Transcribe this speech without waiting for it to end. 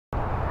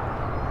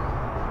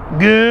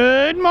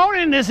Good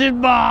morning, this is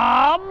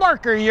Bob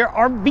Barker, your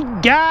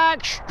RV guy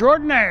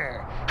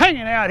extraordinaire,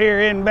 hanging out here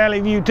in Valley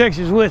View,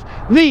 Texas with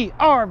the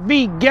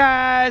RV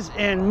guys,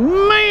 and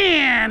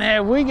man,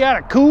 have we got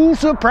a cool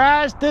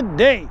surprise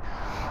today.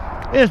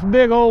 This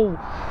big old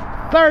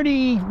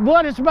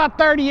it's about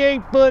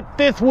 38-foot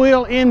fifth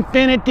wheel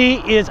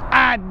Infiniti is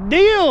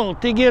ideal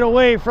to get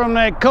away from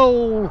that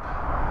cold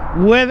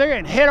weather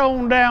and head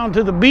on down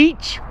to the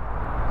beach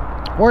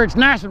where it's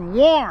nice and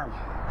warm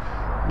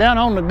down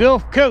on the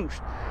Gulf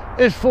Coast.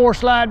 This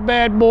 4-slide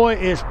bad boy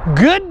is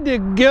good to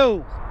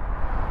go.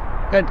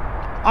 Got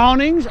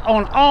awnings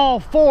on all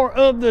 4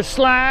 of the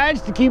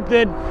slides to keep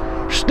that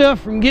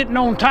stuff from getting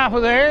on top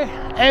of there.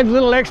 Adds a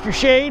little extra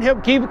shade,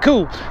 help keep it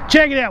cool.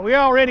 Check it out, we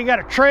already got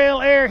a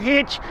trail air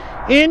hitch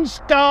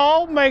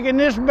installed, making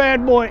this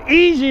bad boy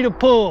easy to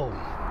pull.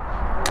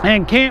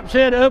 And camp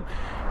setup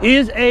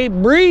is a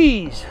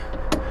breeze.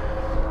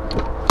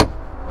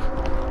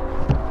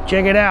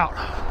 Check it out.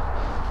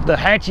 The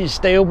hatches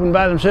stay open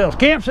by themselves.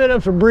 Camp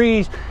setup's a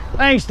breeze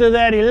thanks to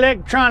that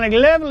electronic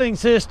leveling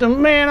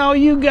system. Man, all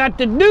you got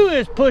to do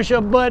is push a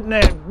button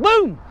and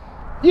boom,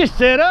 you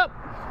set up.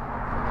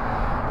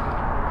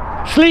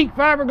 Sleek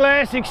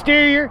fiberglass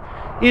exterior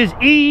is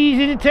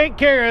easy to take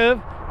care of,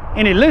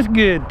 and it looks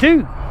good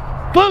too.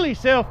 Fully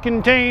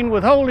self-contained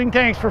with holding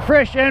tanks for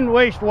fresh and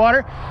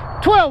wastewater,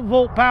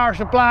 12-volt power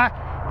supply,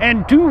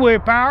 and 2-way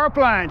power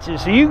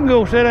appliances. So you can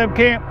go set up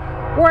camp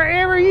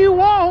wherever you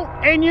want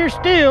and you're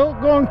still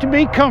going to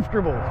be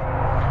comfortable.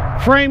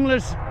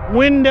 Frameless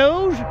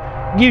windows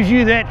gives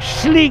you that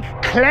sleek,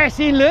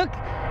 classy look,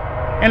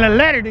 and a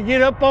ladder to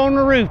get up on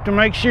the roof to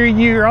make sure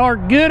you are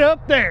good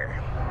up there.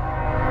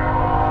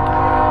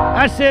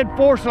 I said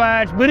 4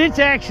 slides, but it's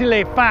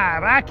actually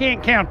 5. I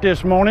can't count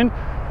this morning.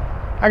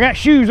 I got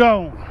shoes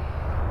on.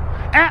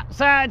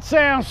 Outside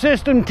sound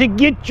system to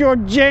get your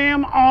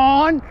jam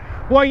on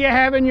while you're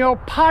having your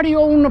party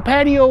on the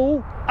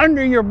patio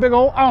under your big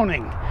old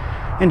awning.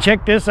 And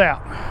check this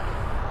out.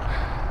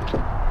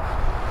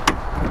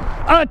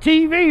 A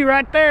TV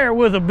right there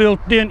with a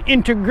built-in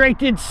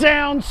integrated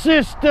sound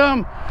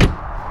system.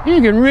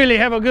 You can really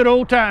have a good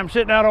old time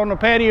sitting out on the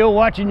patio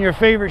watching your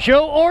favorite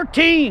show or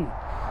team.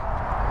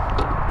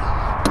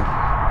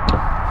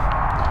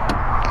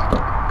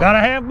 Gotta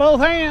have both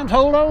hands,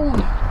 hold on.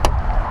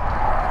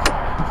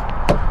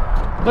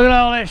 Look at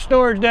all that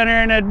storage down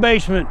there in that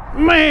basement.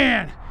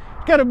 Man,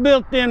 it's got a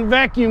built-in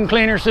vacuum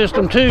cleaner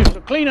system too, so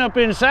clean up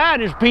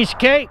inside is a piece of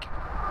cake.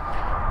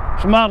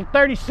 It's a model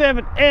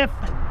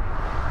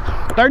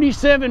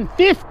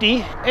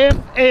 3750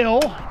 FL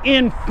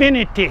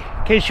Infiniti,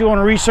 in case you want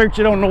to research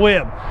it on the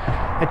web.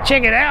 Now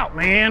check it out,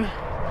 man.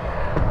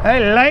 I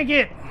like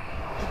it.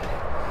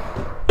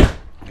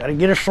 Gotta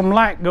get us some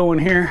light going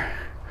here.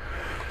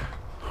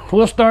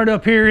 We'll start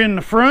up here in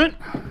the front.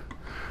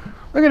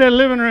 Look at that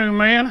living room,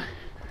 man.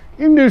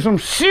 You can do some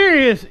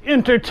serious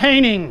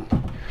entertaining.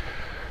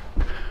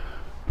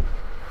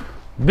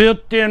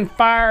 Built-in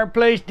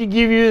fireplace to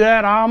give you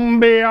that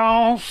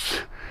ambiance,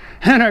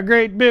 and a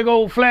great big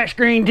old flat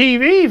screen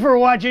TV for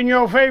watching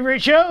your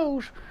favorite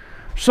shows.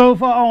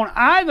 Sofa on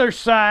either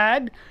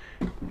side.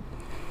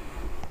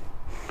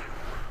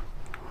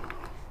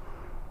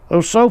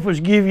 Those sofas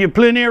give you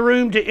plenty of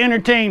room to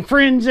entertain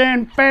friends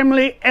and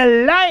family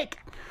alike.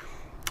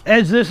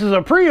 As this is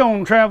a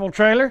pre-owned travel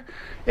trailer,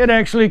 it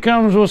actually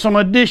comes with some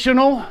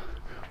additional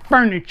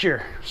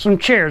furniture, some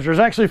chairs. There's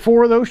actually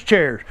 4 of those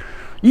chairs.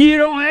 You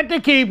don't have to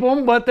keep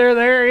them, but they're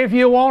there if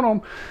you want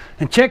them.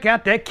 And check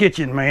out that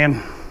kitchen,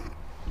 man.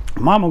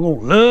 Mama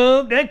gonna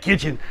love that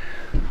kitchen.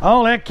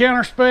 All that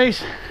counter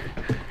space,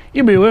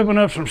 you'll be whipping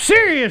up some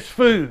serious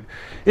food.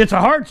 It's a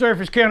hard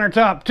surface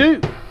countertop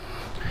too.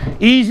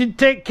 Easy to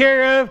take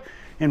care of,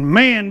 and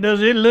man,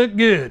 does it look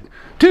good.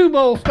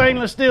 2-bowl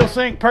stainless steel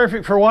sink,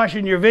 perfect for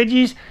washing your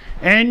veggies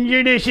and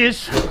your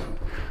dishes.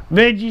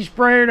 Veggie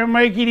sprayer to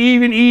make it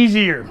even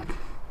easier.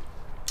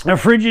 A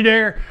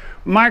Frigidaire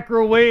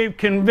microwave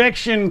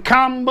convection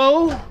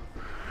combo, so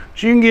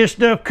you can get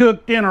stuff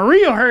cooked in a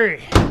real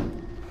hurry.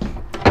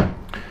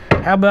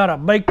 How about a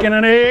bacon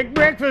and egg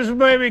breakfast,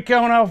 baby,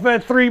 coming off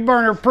that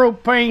 3-burner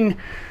propane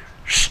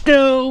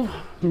stove.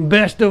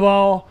 Best of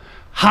all,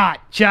 hot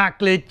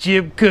chocolate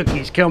chip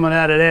cookies coming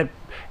out of that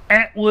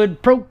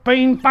Atwood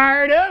propane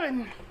fired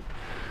oven.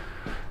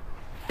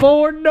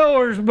 4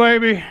 doors,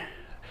 baby.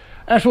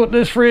 That's what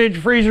this fridge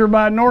freezer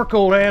by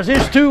Norcold has.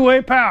 It's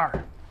 2-way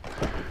power.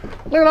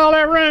 Look at all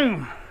that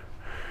room.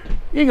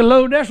 You can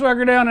load that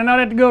sucker down and not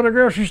have to go to the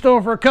grocery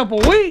store for a couple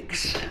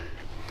weeks.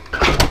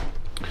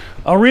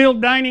 A real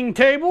dining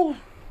table.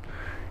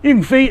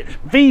 You can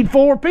feed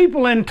 4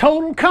 people in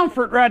total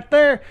comfort right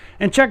there.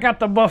 And check out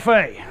the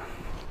buffet.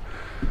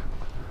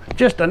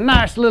 Just a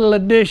nice little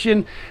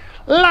addition.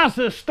 Lots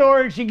of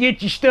storage to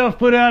get your stuff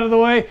put out of the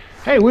way.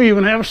 Hey, we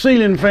even have a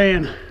ceiling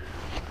fan.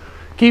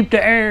 Keep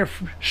the air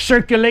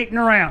circulating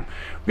around.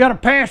 We got a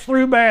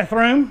pass-through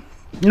bathroom.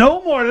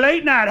 No more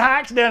late night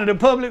hikes down to the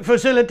public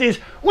facilities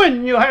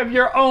when you have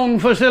your own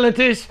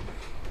facilities.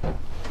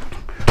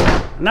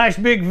 Nice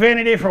big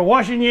vanity for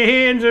washing your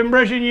hands and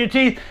brushing your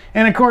teeth.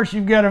 And of course,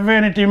 you've got a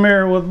vanity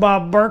mirror with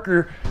Bob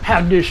Barker.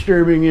 How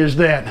disturbing is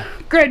that?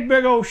 Great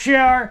big old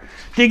shower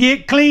to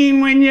get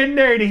clean when you're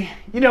dirty.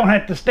 You don't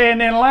have to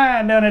stand in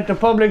line down at the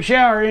public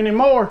shower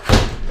anymore.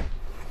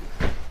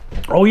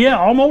 Oh yeah,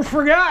 almost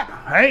forgot.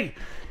 Hey,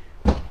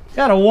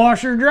 got a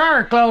washer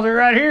dryer closet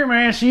right here,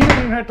 man, so you don't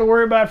even have to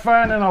worry about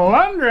finding a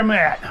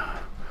laundromat.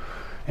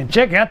 And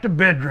check out the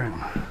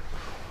bedroom.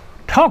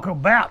 Talk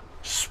about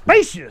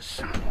spacious.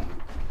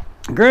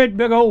 Great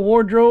big old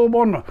wardrobe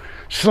on the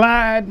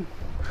slide.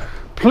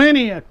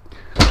 Plenty of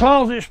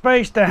closet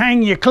space to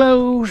hang your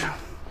clothes.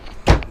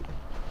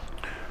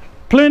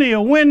 Plenty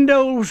of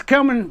windows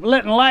coming,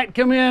 letting light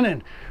come in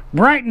and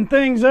brighten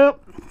things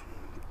up.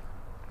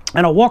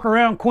 And a walk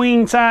around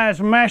queen size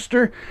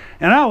master.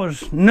 And I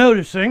was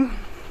noticing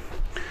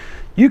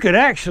you could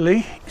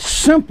actually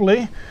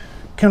simply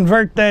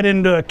convert that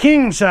into a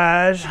king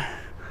size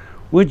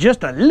with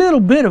just a little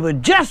bit of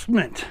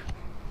adjustment.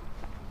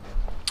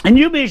 And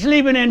you'll be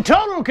sleeping in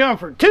total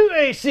comfort. 2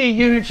 AC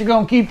units are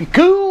gonna keep you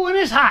cool when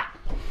it's hot.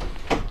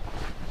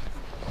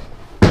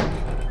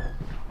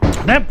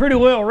 That pretty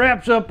well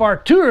wraps up our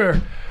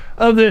tour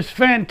of this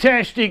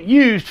fantastic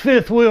used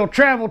fifth wheel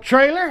travel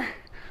trailer,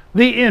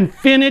 the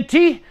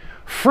Infinity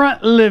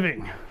Front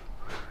Living.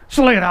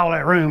 So look at all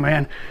that room,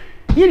 man.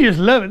 You just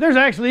love it. There's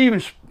actually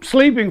even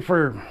sleeping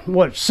for,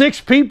 what,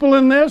 6 people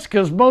in this,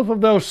 because both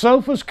of those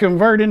sofas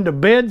convert into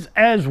beds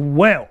as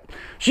well.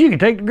 So you can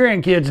take the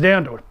grandkids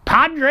down to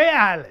Padre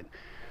Island.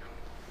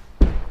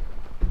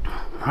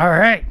 All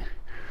right.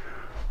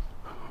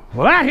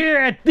 Well, out here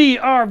at the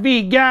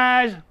RV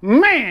Guys,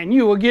 man,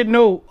 you will get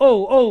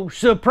no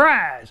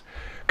surprise.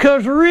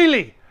 Because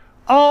really,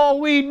 all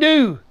we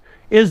do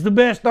is the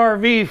best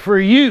RV for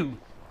you.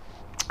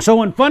 So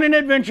when Fun and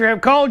Adventure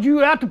have called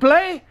you out to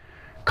play,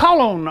 call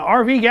on the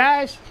RV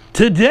Guys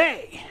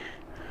today.